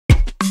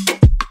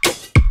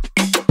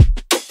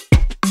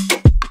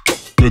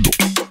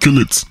Kill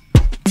it.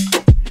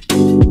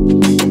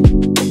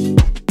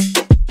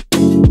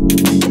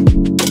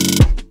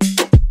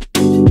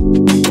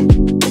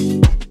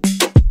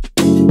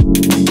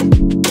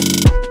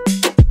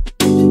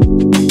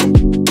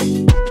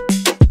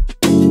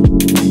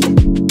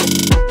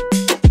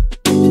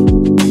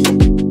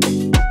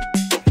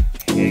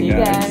 Hey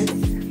guys,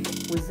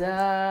 what's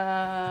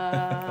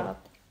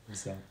up?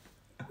 What's up?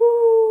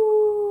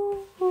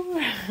 Woo.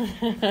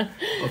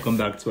 Welcome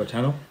back to our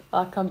channel.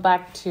 Welcome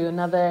back to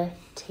another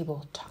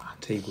table talk.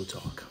 Table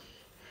talk.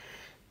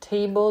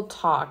 Table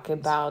talk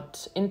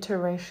about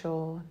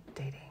interracial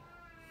dating.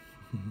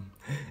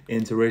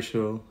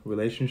 Interracial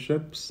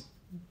relationships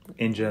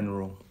in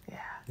general. Yeah,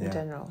 in Yeah.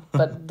 general.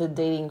 But the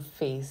dating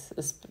phase,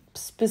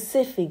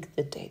 specific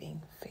the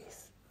dating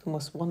phase. The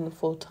most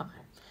wonderful time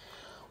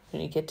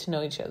when you get to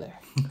know each other.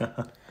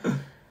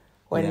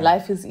 When Yeah.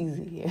 life is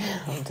easy.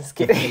 I'm just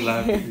kidding.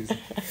 Life is-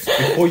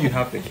 Before you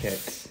have the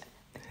kids.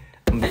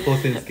 And before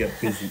things get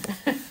busy.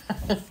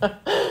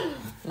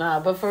 Nah,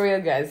 but for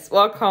real, guys,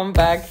 welcome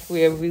back.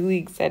 We are really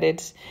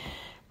excited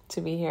to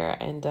be here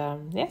and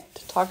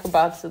to talk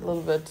about a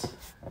little bit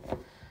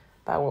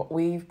about what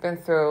we've been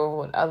through,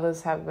 what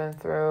others have been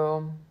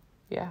through,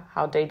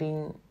 how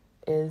dating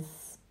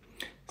is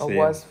or So,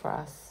 was for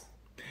us.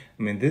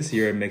 I mean, this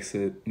year makes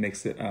it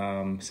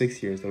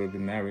 6 years that we've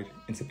been married.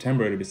 In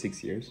September, it'll be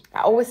 6 years.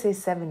 I always say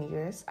 7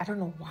 years. I don't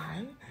know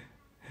why.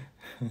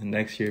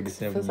 Next year, it'll be It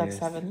 7 feels like years.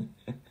 7.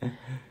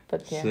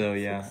 But yeah. So,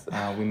 yeah,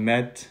 six. we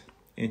met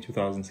in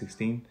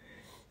 2016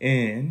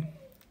 in...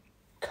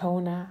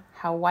 Kona,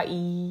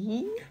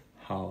 Hawaii.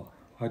 How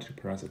do you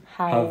pronounce it?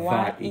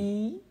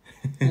 Hawaii.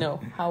 No,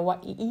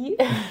 Hawaii.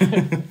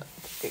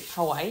 Okay,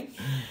 Hawaii.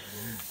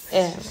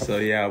 Yeah. So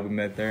yeah, we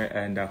met there,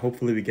 and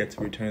hopefully we get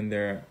to return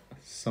there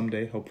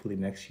someday. Hopefully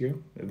next year,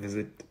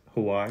 visit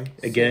Hawaii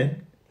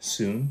again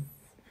soon.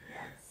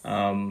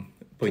 But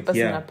Keep us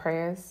in our yeah,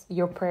 prayers.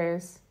 Your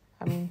prayers.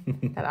 I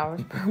mean, not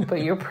ours,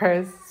 but your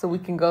prayers, so we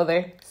can go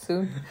there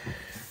soon.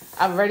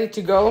 I'm ready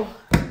to go.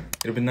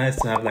 it'll be nice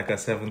to have like a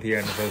 7th year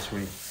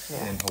anniversary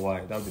Yeah. in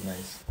Hawaii. That would be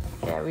nice.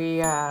 Yeah,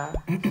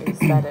 we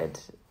decided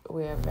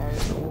we're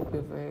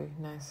very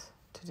nice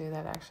to do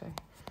that actually.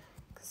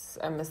 Cause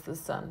I miss the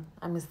sun.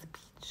 I miss the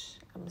beach.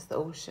 I miss the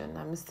ocean.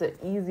 I miss the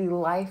easy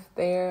life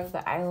there,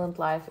 the island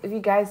life. If you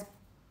guys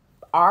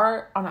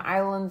are on an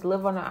island,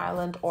 live on an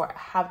island, or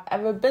have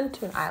ever been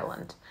to an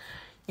island,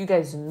 you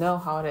guys know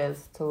how it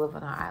is to live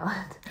on an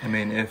island. I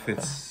mean, if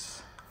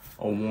it's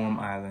a warm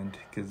island,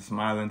 because some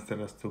islands that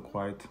are still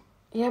quite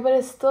Yeah, but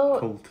it's still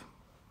cold.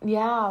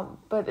 Yeah,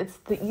 but it's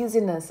the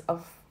easiness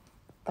of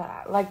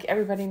that. Like,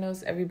 everybody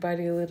knows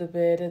everybody a little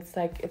bit. It's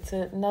like, it's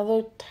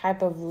another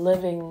type of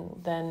living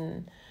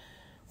than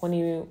when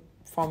you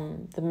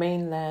from the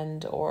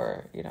mainland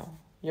or,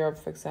 Europe,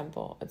 for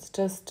example. It's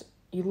just,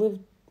 you live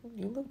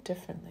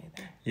differently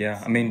there.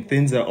 Yeah, I mean,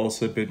 things are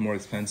also a bit more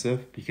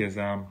expensive because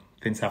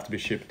things have to be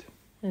shipped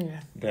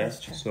Yeah, there.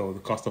 that's true. So the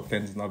cost of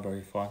things is not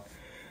very far.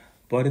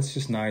 But it's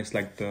just nice,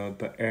 like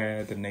the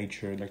air, the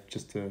nature, like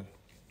just the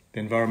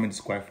environment is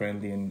quite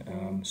friendly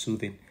and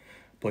soothing.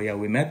 But yeah,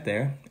 we met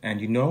there, and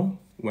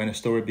when a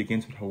story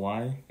begins with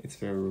Hawaii, it's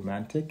very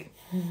romantic.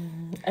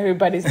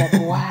 Everybody's like,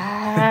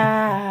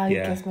 wow, you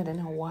Yeah. guys met in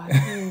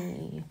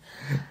Hawaii.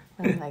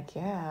 I'm like,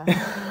 yeah.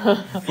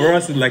 For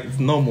us, it's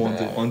normal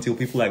until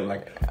people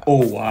like,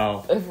 oh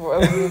wow. It's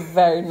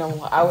very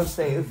normal. I would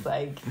say it's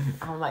like,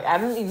 I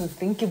don't even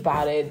think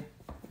about it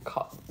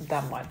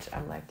that much.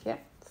 I'm like, yeah,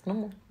 it's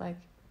normal. Like,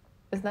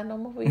 is that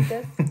normal for you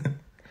guys?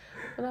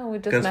 No, we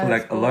just Because met for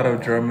at a lot of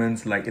school.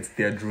 Germans, it's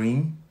their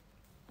dream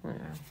Yeah.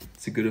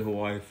 to go to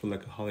Hawaii for a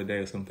holiday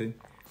or something,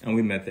 and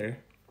we met there.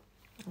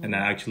 And I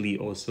actually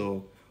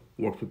also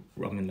worked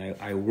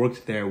I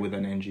worked there with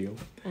an NGO,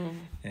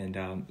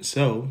 and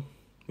so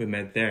we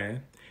met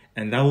there,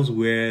 and that was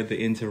where the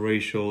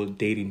interracial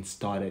dating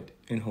started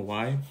in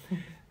Hawaii,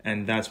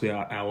 and that's where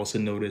I also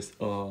noticed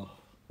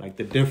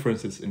the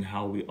differences in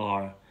how we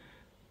are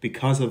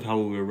because of how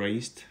we were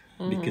raised,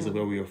 because of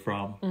where we were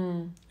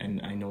from,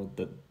 and I know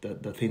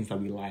the things that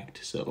we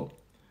liked. So,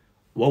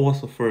 what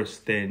was the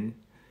first thing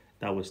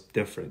that was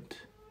different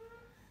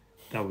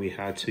that we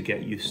had to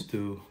get used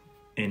to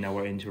in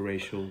our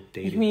interracial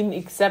dating? You mean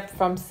except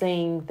from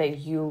saying that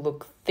you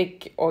look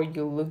thick or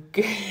you look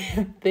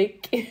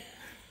thick?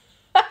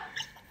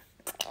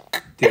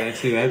 Did I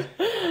say that?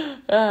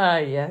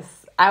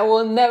 Yes. I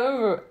will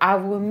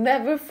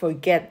never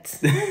forget.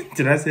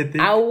 Did I say thick?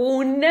 I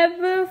will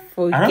never think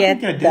forget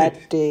I did.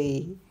 that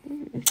day.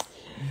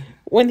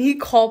 When he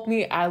called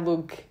me, I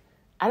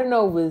don't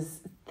know, it was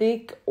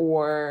thick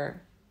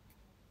or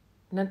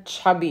not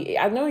chubby.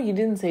 I know you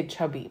didn't say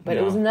chubby, but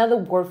it was No. another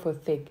word for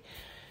thick.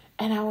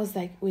 And I was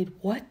like, wait,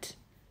 what?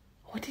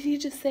 What did he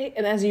just say?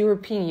 And as a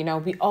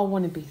European, we all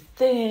want to be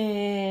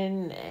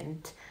thin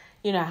and,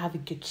 have a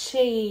good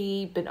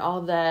shape and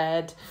all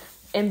that.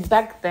 And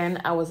back then,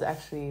 I was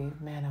actually,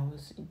 I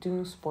was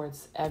doing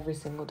sports every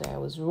single day. I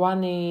was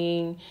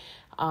running.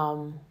 I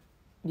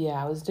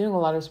was doing a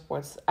lot of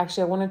sports.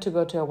 Actually, I wanted to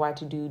go to Hawaii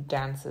to do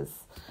dances,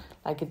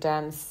 like a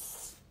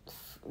dance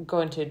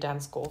going to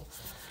dance school.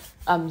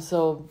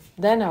 So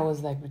then I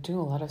was like doing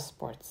a lot of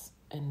sports,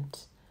 and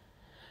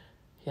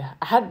yeah,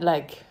 I had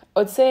like, I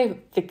would say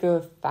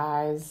thicker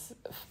thighs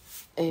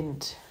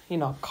and, you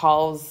know,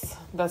 calves.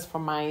 That's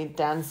from my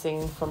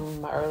dancing,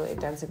 from my early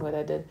dancing, what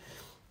I did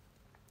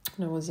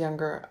when I was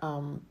younger.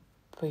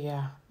 But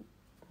yeah,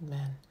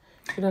 man.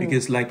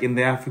 Because like in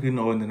the African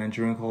or in the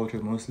Nigerian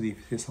culture, mostly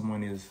if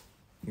someone is,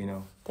 you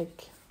know,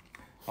 thick.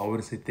 I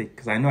wouldn't say thick,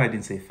 because I know I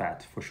didn't say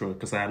fat for sure,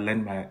 because I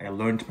learned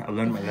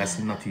my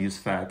lesson not to use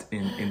fat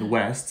in the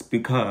West,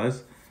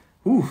 because,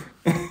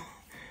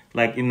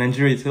 like in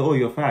Nigeria, you say, oh,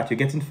 you're fat, you're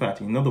getting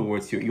fat. In other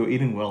words, you're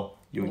eating well.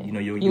 You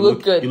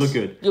look good. You look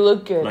good. You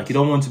look good. Like you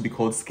don't want to be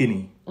called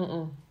skinny.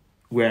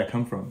 Where I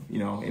come from, you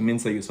know, it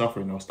means that you're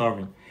suffering or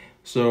starving.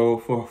 So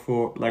for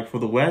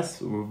the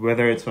West,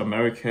 whether it's for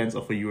Americans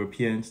or for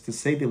Europeans, to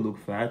say they look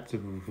fat,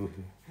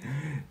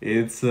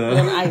 it's You're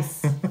on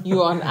ice.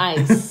 You're on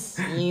ice.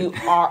 You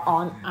are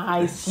on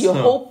ice. You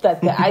hope that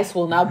the ice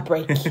will not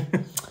break.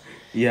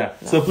 Yeah.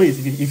 No. So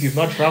please, if you've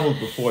not traveled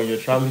before and you're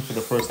traveling for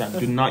the first time,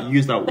 do not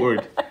use that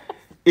word,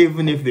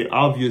 even if they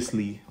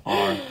obviously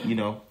are, you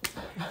know,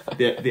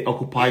 they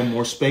occupy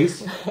more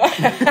space.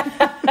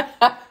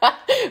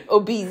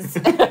 Obese.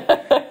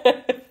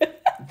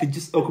 They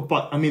just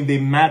occupy. I mean, they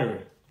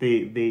matter.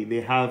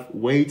 They have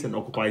weight and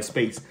occupy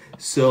space.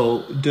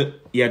 So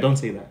don't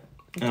say that.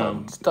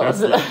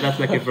 That's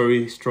like a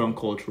very strong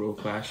cultural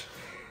clash.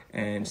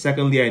 And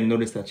secondly, I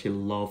noticed that she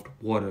loved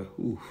water.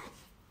 Oof.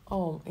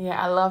 Oh yeah,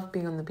 I love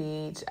being on the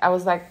beach. I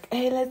was like,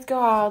 hey, let's go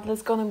out.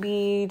 Let's go on the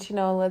beach. You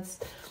know, let's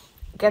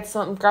grab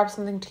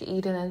something to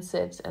eat and then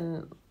sit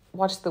and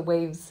watch the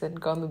waves and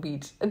go on the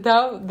beach. And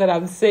now that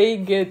I'm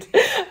saying it,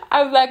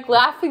 I'm like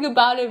laughing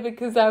about it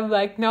because I'm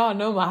like, no, I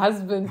know my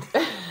husband.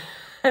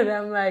 And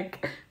I'm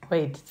like,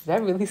 wait, did I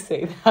really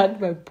say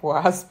that? My poor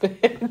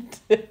husband.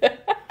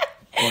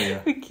 Oh,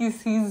 yeah.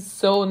 Because he's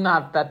so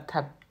not that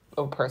type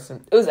of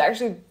person. It was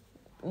actually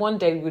one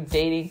day we were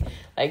dating,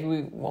 like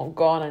we won't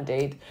go on a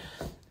date.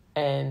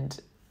 And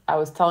I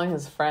was telling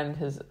his friend,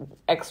 his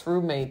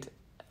ex-roommate,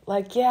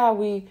 like, yeah,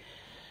 we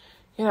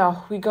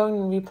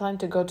plan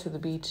to go to the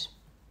beach.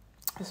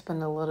 I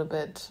spend a little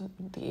bit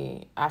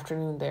the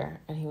afternoon there.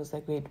 And he was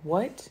like, wait,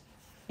 what?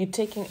 You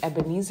taking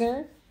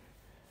Ebenezer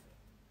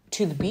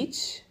to the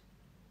beach?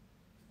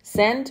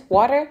 Sand,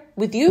 water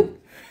with you?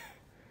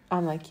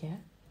 I'm like, yeah.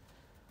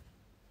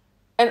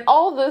 And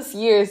all those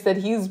years that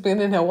he's been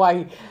in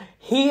Hawaii,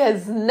 he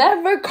has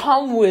never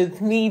come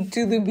with me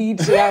to the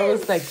beach. And I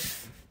was like,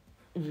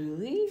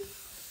 really?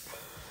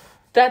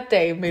 That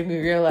day made me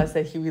realize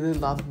that he really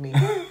loved me.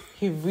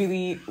 He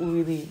really,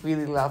 really,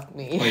 really loved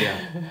me. Oh, yeah.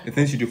 The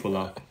things you do for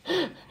love.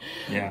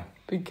 Yeah.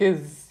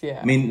 Because,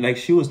 yeah. I mean, like,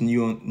 she was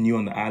new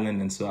on the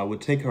island, and so I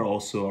would take her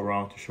also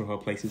around to show her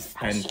places.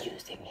 I was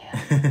using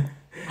him.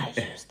 I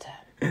used him.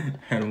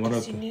 And one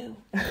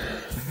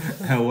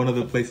of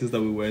the places that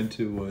we went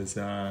to was,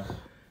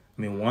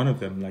 one of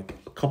them, like,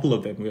 a couple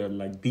of them were,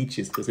 like,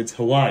 beaches, because it's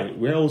Hawaii.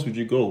 Where else would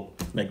you go?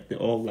 Like,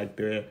 there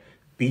are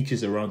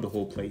beaches around the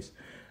whole place.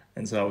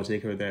 And so I would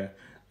take her there.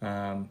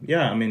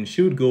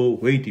 She would go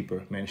way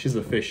deeper, man. She's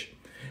a fish.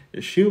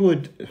 She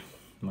would,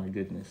 my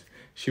goodness,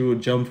 she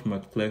would jump from a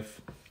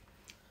cliff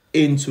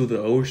into the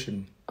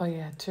ocean. Oh,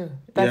 yeah, true.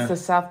 That's the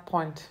south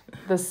point.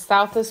 The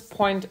southest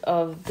point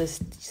of the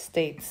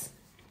States,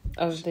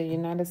 of the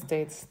United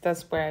States.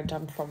 That's where I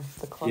jumped from,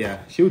 the cliff. Yeah,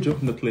 she would jump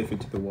from the cliff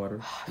into the water.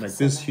 Like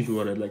so this huge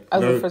water, like I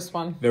was the first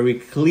one. Very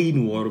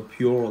clean water,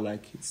 pure,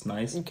 like it's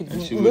nice. You could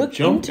look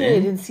into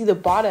it and see the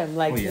bottom.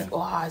 Like,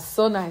 it's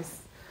so nice.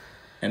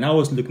 And I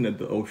was looking at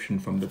the ocean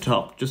from the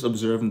top, just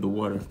observing the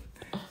water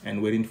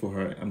and waiting for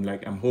her. I'm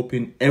like, I'm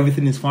hoping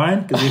everything is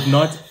fine, because if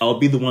not, I'll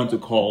be the one to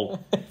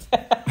call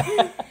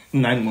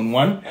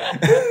 911.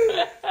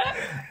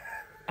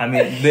 I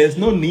mean, there's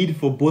no need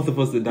for both of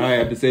us to die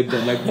at the same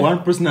time. Like,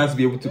 one person has to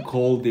be able to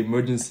call the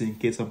emergency in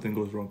case something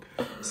goes wrong.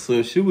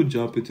 So she would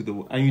jump into the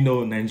water. And you know,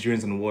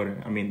 Nigerians in water.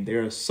 I mean,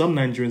 there are some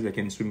Nigerians that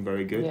can swim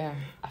very good. Yeah,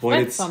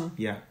 but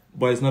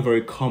but it's not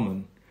very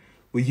common.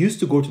 We used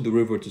to go to the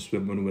river to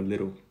swim when we were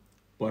little.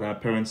 But our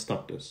parents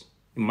stopped us.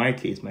 In my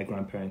case, my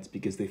grandparents,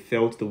 because they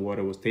felt the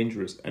water was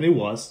dangerous. And it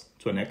was,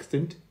 to an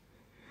extent.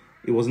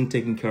 It wasn't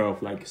taking care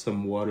of like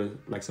some water,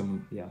 like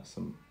some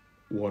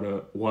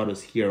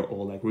waters here,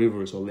 or like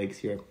rivers or lakes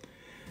here.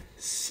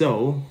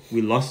 So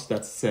we lost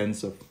that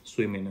sense of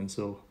swimming. And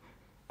so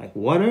like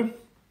water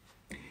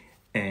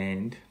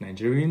and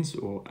Nigerians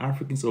or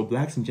Africans or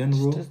blacks in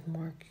general, it doesn't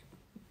work.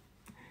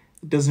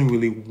 It doesn't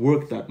really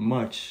work that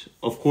much.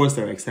 Of course,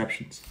 there are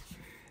exceptions,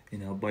 you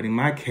know, but in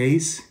my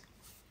case,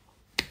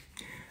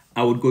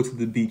 I would go to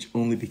the beach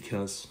only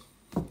because.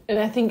 And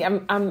I think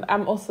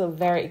I'm also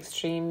very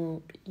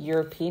extreme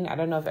European. I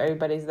don't know if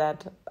everybody's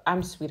that.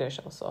 I'm Swedish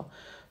also.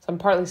 So I'm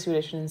partly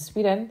Swedish. And in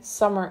Sweden,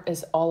 summer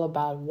is all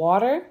about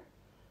water,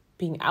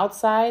 being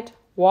outside,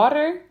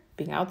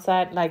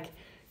 like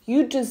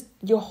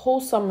your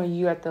whole summer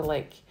you at the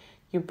lake.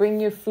 You bring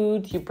your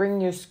food, you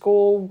bring your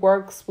school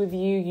works with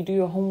you, you do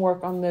your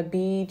homework on the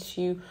beach,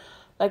 you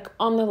like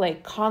on the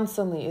lake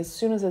constantly. As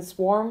soon as it's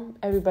warm,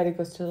 everybody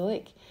goes to the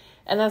lake.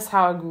 And that's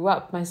how I grew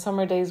up. My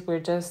summer days were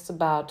just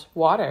about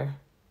water,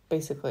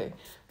 basically.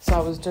 So I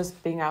was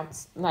just being out,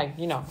 like,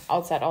 you know,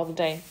 outside all the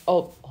day.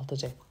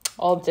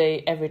 All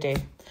day, every day.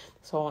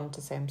 So I wanted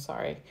to say I'm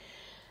sorry.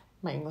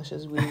 My English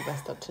is really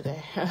messed up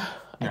today.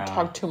 I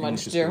talk too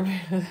much German.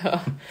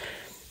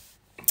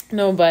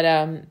 No, but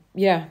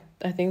yeah,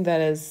 I think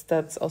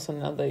that's also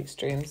another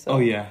extreme. So. Oh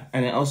yeah,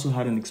 and I also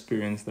had an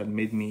experience that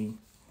made me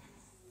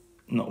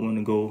not want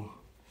to go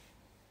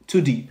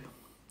too deep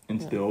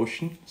into the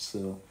ocean.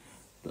 So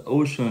the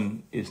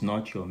ocean is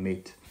not your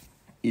mate.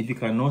 If you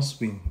cannot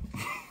swim,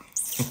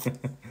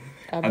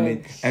 I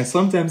mean, and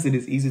sometimes it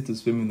is easier to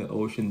swim in the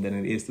ocean than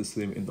it is to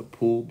swim in the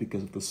pool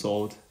because of the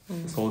salt,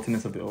 the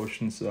saltiness of the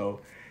ocean. So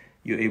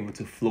you're able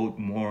to float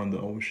more on the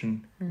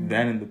ocean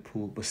than in the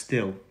pool, but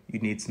still you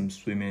need some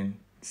swimming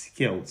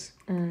skills.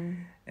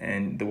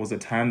 And there was a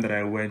time that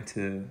I went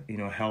to, you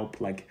know, help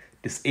like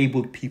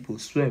disabled people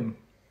swim.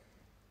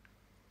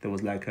 There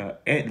was like I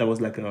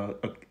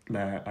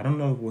don't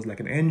know if it was like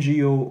an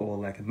NGO or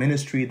like a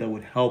ministry that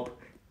would help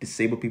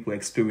disabled people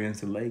experience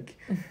the lake.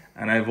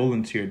 And I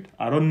volunteered.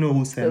 I don't know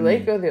who sent the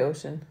lake me. or the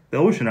ocean? The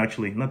ocean,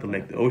 actually, not the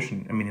lake, the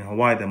ocean. I mean, in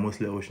Hawaii, they're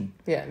mostly ocean.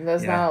 Yeah,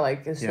 that's not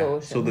like it's the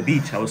ocean. So the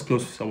beach, I was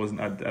close. I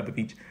wasn't at the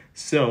beach.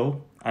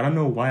 So I don't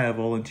know why I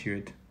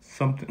volunteered.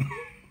 Something.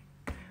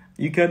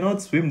 You cannot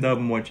swim that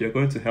much. You're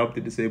going to help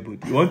the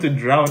disabled. You want to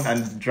drown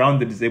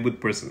the disabled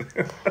person.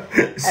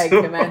 I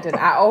can imagine.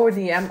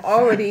 I'm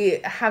already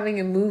having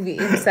a movie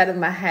inside of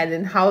my head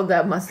and how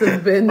that must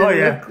have been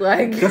look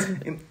like.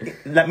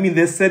 I mean,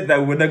 they said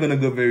that we're not going to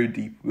go very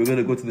deep. We're going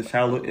to go to the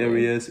shallow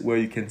areas where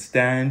you can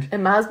stand.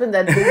 And my husband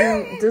that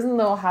doesn't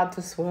know how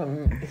to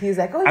swim, he's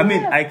like, oh,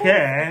 I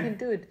can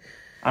do it.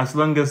 As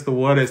long as the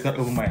water is not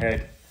over my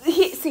head.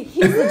 Here's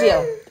the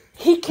deal.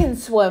 He can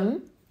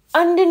swim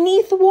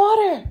underneath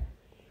water.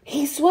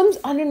 He swims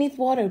underneath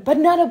water, but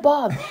not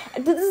above.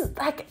 It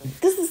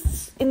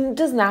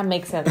does not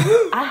make sense.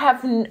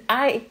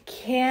 I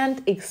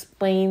can't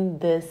explain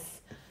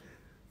this.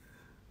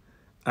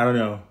 I don't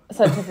know.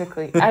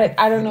 Scientifically.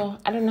 I don't know.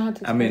 I don't know how to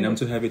explain I'm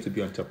too heavy to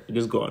be on top.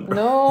 Just go on.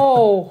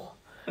 No.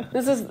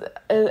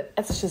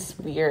 It's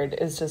just weird.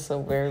 It's just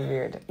so very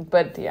weird.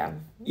 But yeah.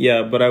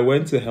 Yeah, but I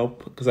went to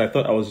help because I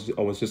thought I was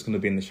just going to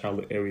be in the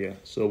shallow area.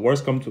 So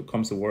worst comes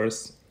to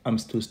worst, I'm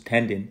still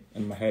standing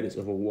and my head is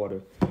over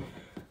water.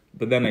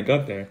 But then I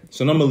got there.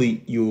 So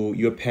normally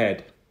you're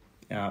paired.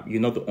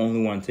 You're not the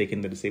only one taking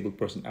the disabled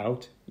person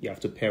out. You have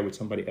to pair with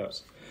somebody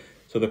else.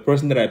 So the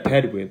person that I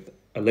paired with,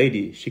 a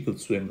lady, she could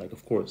swim, like,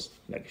 of course.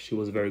 Like, she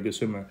was a very good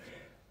swimmer.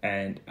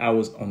 And I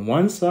was on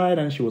one side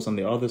and she was on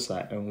the other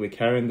side. And we're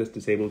carrying this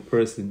disabled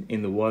person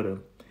in the water.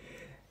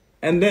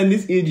 And then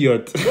this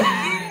idiot...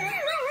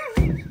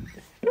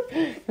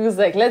 He was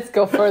like, let's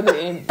go further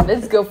in.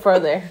 Let's go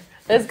further.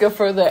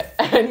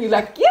 And you're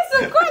like, yes,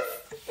 of course.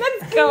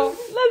 Let's go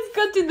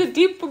to the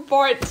deeper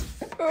part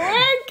where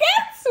I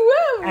can't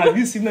swim. Have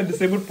you seen a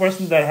disabled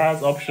person that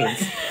has options?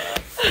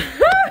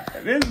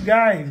 This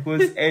guy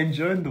was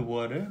enjoying the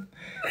water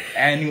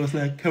and he was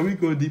like, can we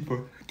go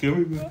deeper? Can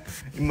we go?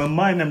 In my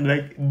mind, I'm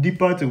like,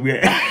 deeper to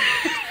where?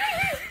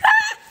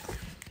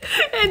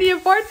 And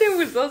your partner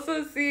was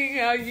also seeing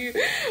how you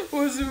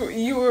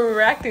were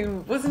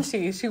reacting, wasn't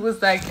she? She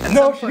was like...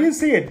 No, she didn't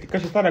see it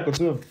because she thought I could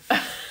swim.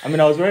 I mean,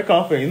 I was very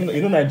confident.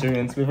 You know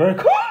Nigerians, we're very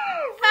confident.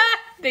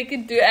 They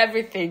can do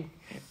everything.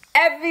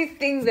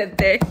 Everything that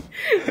they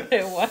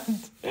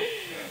want.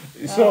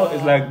 So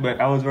it's like,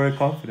 but I was very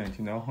confident,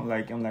 you know?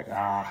 Like, I'm like,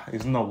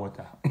 it's not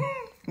water.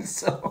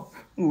 So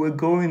we're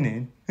going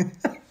in.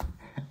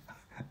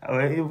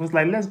 It was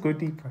like, let's go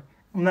deeper.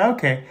 I'm like,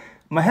 okay.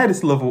 My head is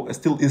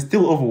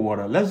still over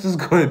water. Let's just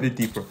go a bit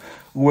deeper.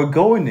 We're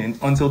going in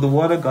until the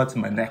water got to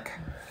my neck.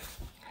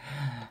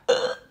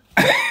 Let's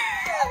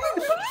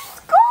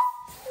go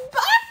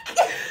back.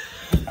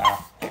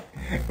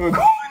 We're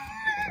going.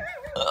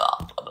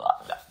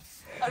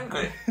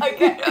 I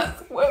can't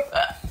swim.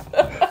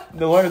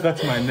 The water got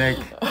to my neck,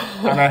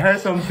 and I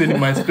heard something in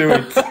my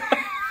spirit.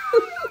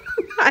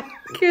 My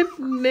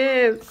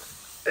goodness.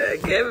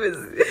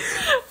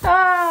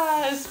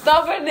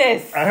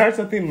 Stubbornness. I heard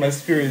something in my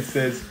spirit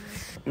says,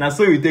 "Now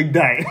so you take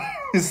die."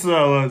 So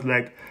I was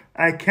like,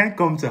 I can't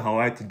come to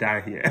Hawaii to die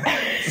here.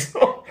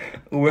 So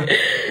we're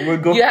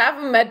going. You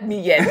haven't met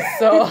me yet,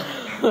 so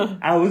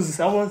I was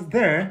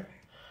there.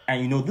 And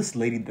you know, this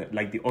lady, that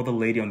like the other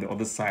lady on the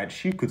other side,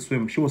 she could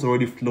swim. She was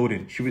already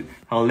floating.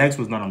 Her legs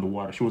was not on the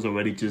water. She was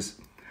already just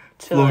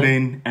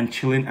floating and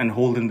chilling and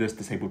holding this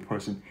disabled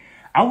person.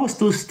 I was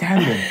still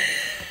standing.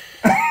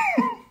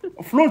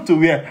 Float to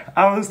where?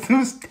 I was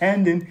still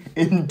standing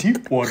in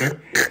deep water.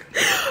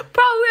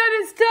 Probably on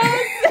his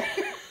toes.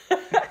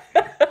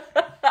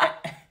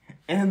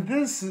 And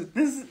this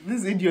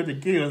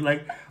idiotic kid was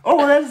like, "Oh,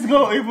 let's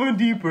go even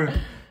deeper."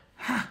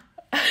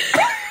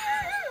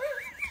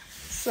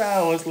 So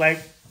I was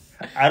like,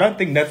 I don't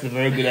think that's a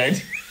very good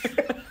idea.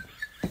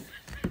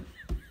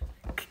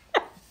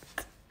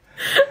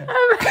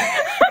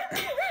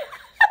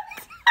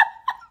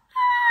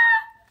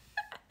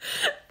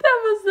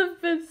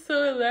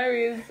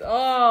 hilarious.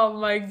 Oh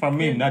my god. For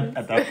me, not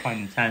at that point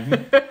in time.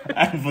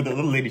 And for the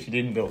little lady, she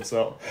didn't know.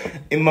 So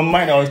in my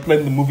mind, I was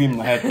playing the movie in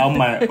my head, how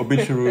my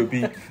obituary would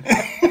be.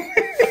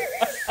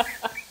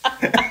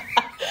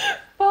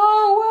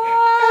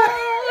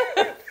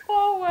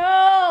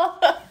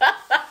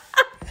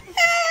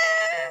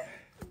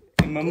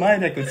 In my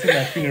mind, I could see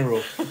my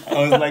funeral.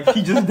 I was like,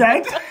 he just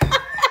died.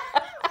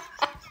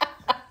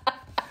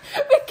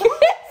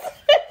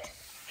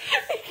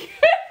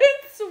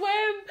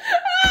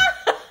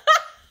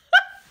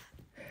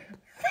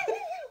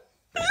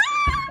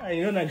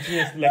 You know,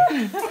 Nigerians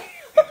like,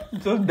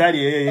 just daddy,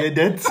 yeah,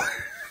 dead.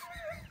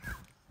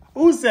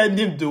 Who sent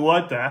him to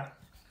water?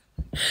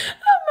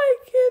 Oh my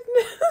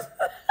goodness.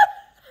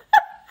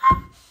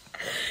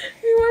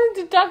 We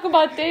wanted to talk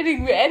about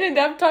dating. We ended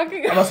up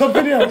talking about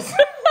something else.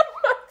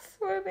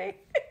 Swimming.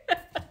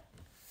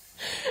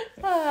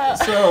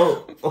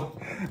 So,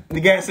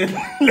 the guy said,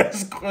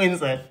 let's go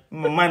inside. In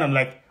my mind, I'm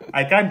like,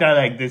 I can't die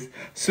like this.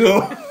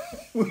 So,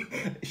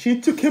 she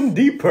took him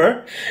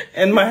deeper,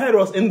 and my head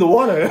was in the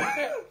water.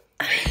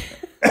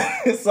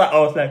 So I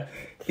was like,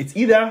 it's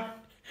either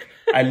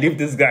I leave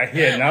this guy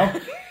here now,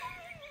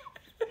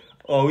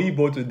 or we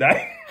both will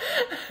die.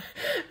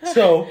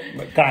 So,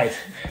 guys,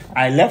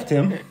 I left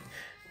him,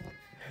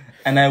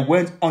 and I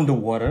went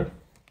underwater,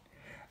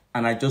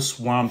 and I just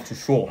swam to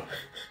shore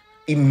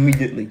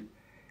immediately,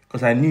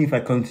 because I knew if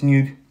I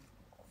continued,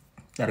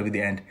 that would be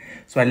the end.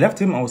 So I left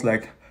him. I was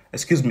like,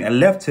 excuse me. I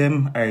left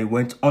him. I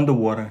went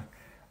underwater,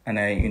 and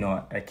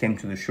I came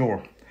to the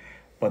shore.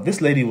 But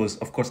this lady was,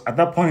 of course, at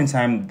that point in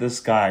time,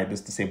 this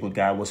disabled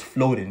guy was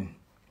floating.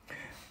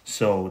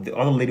 So the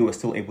other lady was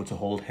still able to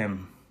hold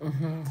him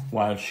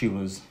while she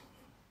was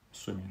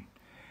swimming.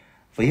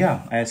 But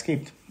yeah, I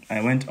escaped.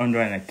 I went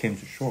under and I came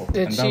to shore.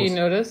 Did she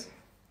notice?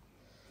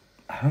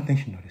 I don't think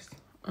she noticed.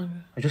 Okay.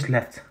 I just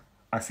left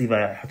as if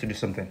I had to do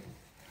something.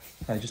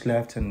 I just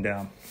left and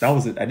that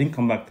was it. I didn't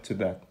come back to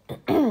that.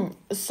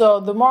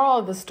 So the moral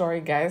of the story,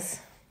 guys.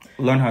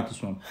 Learn how to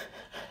swim.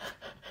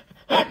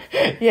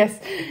 Yes,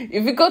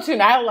 if you go to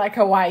an island like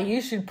Hawaii, you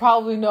should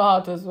probably know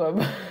how to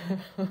swim.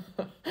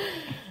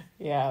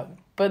 Yeah,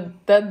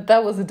 but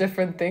that was a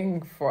different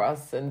thing for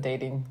us in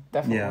dating.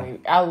 Definitely,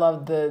 yeah. I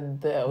loved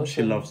the ocean.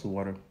 She loves the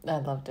water. I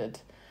loved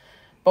it,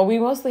 but we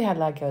mostly had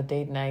like our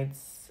date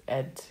nights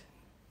at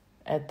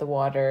the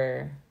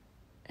water,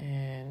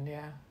 and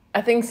yeah,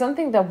 I think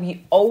something that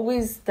we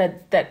always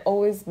that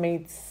always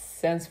made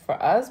sense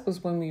for us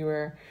was when we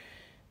were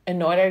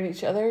annoyed at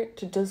each other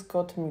to just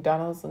go to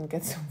McDonald's and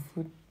get some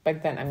food.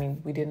 Back then, I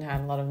mean, we didn't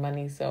have a lot of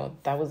money, so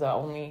that was our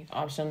only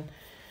option.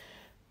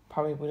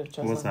 Probably would have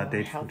chosen more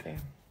healthy food?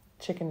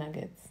 Chicken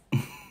nuggets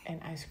and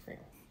ice cream.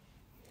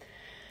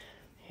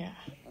 Yeah,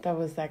 that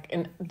was like,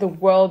 and the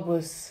world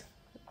was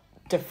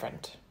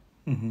different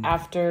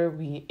after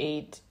we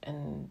ate,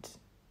 and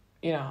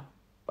our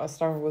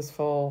stomach was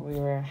full. We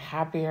were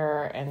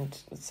happier, and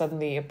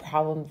suddenly a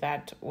problem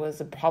that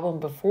was a problem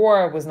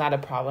before was not a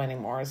problem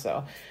anymore.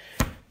 So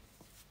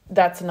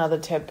that's another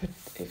tip.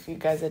 If you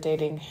guys are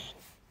dating,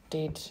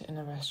 date in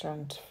a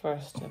restaurant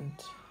first and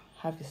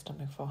have your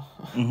stomach full.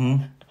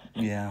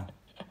 Yeah.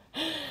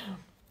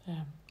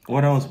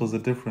 What else was the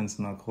difference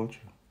in our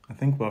culture? I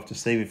think we'll have to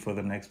save it for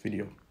the next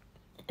video.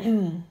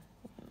 I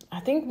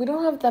think we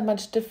don't have that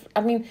much I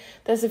mean,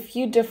 there's a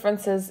few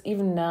differences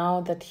even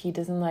now that he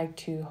doesn't like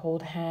to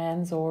hold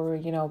hands or,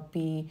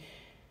 be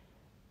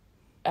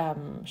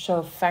show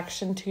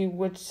affection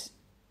towards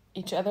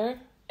each other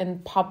in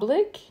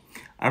public.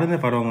 I don't know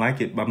if I don't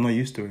like it, but I'm not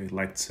used to it.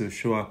 Like to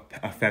show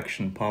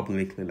affection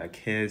publicly, like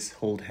kiss,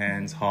 hold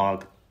hands,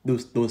 hug,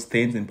 those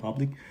things in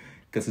public,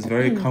 because it's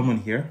very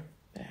common here.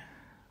 Yeah.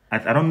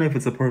 I don't know if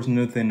it's a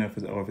personal thing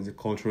or if it's a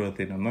cultural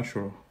thing. I'm not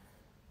sure.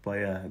 But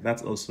yeah,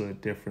 that's also a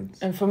difference.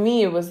 And for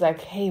me, it was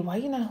like, hey, why are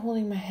you not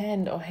holding my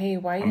hand? Or hey,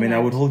 why are you I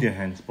would hold your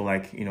hands, but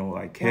like,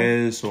 like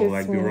kiss or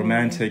like be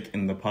romantic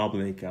in the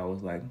public. I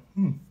was like,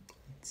 it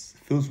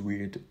feels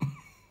weird.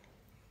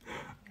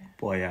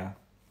 But yeah.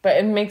 But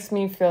it makes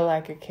me feel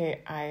like, okay,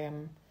 I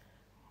am,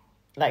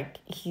 like,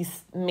 he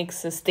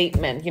makes a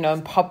statement,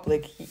 in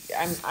public.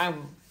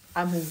 I'm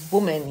his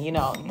woman,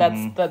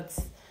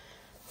 That's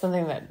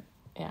something that,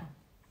 yeah,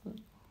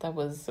 that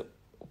was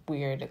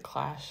weird, a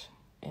clash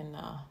in,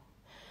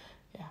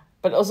 yeah.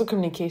 But also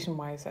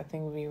communication-wise, I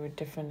think we were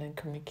different in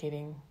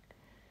communicating.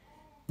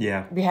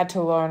 Yeah. We had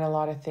to learn a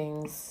lot of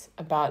things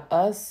about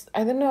us.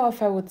 I don't know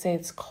if I would say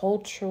it's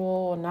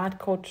cultural or not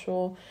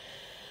cultural,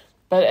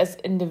 but as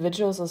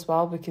individuals as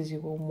well, because you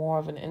were more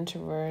of an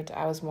introvert,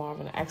 I was more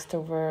of an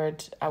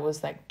extrovert. I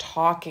was like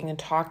talking.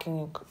 Back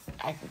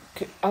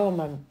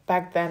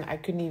then I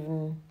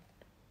didn't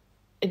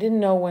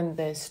know when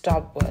the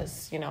stop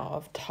was,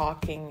 of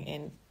talking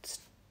and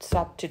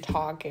stop to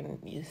talk and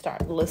you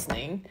start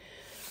listening.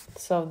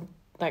 So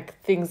like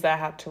things that I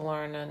had to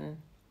learn and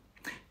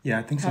yeah,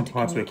 I think some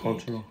parts were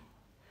cultural.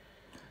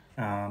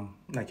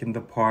 Like in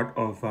the part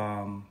of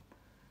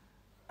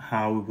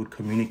how we would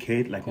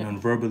communicate, like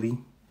non-verbally.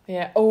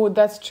 Yeah. Oh,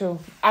 that's true.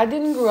 I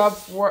didn't grow up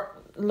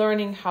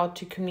learning how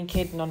to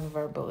communicate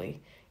non-verbally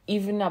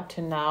even up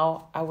to now,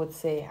 I would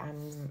say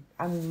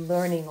I'm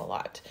learning a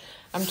lot.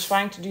 I'm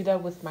trying to do that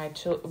with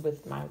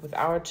with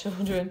our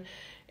children,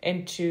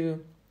 and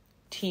to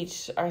teach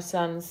our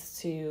sons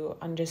to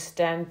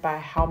understand by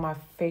how my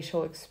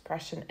facial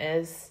expression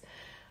is,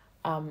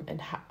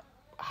 and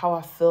how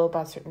I feel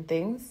about certain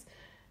things.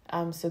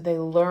 So they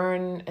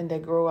learn and they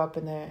grow up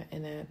in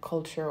a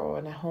culture or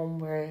in a home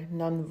where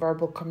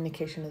nonverbal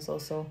communication is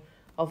also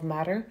of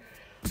matter.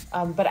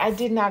 But I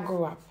did not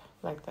grow up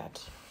like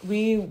that.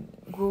 We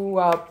grew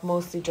up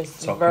mostly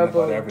just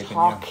verbal,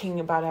 talking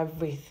about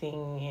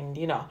everything, and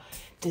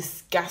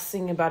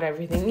discussing about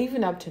everything.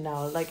 Even up to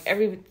now, like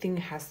everything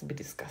has to be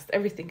discussed.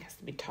 Everything has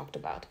to be talked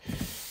about.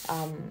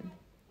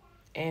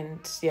 And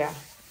yeah,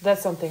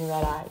 that's something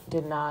that I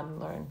did not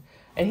learn.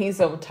 And he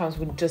sometimes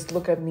would just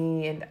look at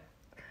me, and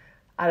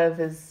out of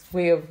his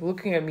way of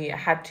looking at me, I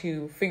had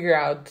to figure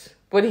out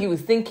what he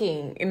was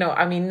thinking.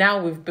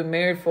 Now we've been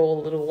married for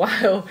a little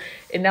while,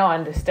 and now I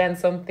understand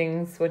some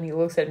things when he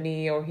looks at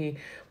me, or he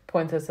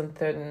points at some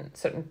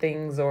certain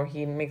things, or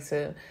he makes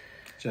a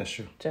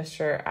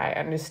gesture. I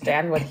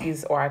understand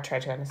or I try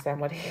to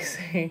understand what he's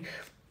saying.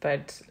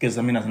 But because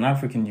as an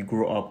African, you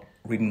grow up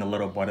reading a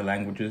lot of body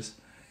languages.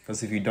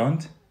 Because if you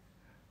don't,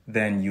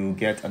 then you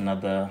get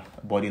another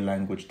body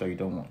language that you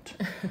don't want.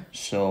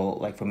 So,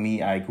 like for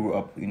me, I grew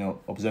up,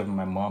 observing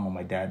my mom or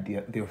my dad.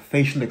 Their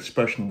facial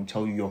expression will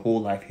tell you your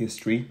whole life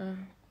history,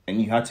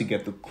 and you had to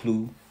get the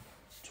clue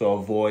to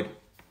avoid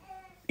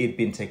it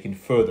being taken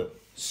further.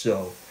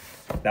 So,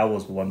 that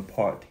was one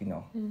part,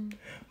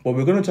 But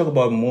we're going to talk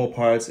about more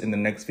parts in the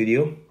next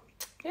video,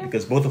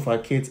 because both of our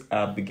kids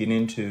are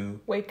beginning to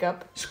wake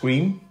up,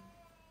 scream,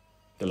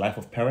 the life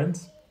of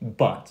parents.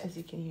 But as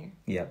you can hear,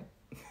 yeah.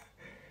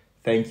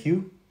 Thank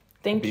you.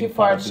 Thank you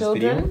for our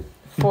children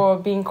for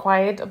being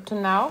quiet up to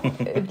now,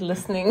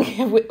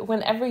 listening.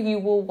 Whenever you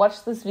will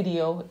watch this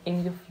video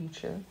in your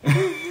future,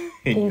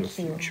 thank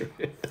you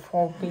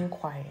for being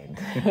quiet.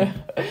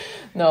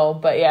 No,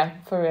 but yeah,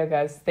 for real,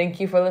 guys. Thank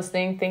you for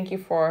listening. Thank you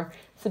for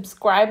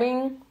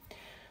subscribing,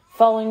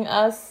 following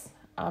us,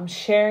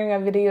 sharing our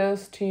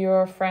videos to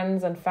your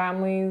friends and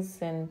families,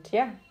 and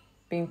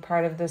being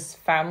part of this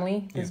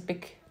family, this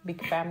big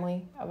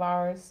family of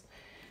ours.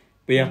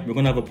 But yeah, we're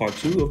going to have a part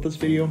 2 of this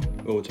video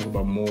where we'll talk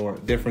about more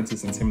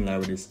differences and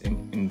similarities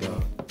in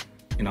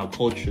our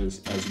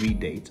cultures as we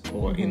date,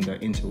 or in the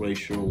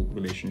interracial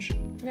relationship.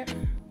 Yeah.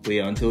 But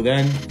yeah, until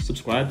then,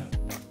 subscribe.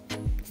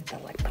 Hit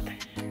that like button.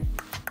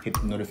 Hit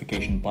the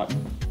notification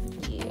button.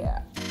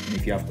 Yeah. And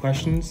if you have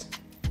questions,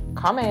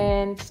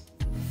 comment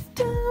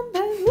down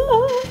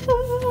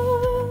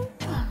below.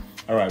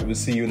 All right, we'll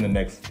see you in the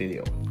next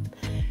video.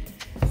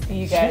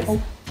 See you guys.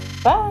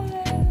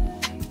 Bye.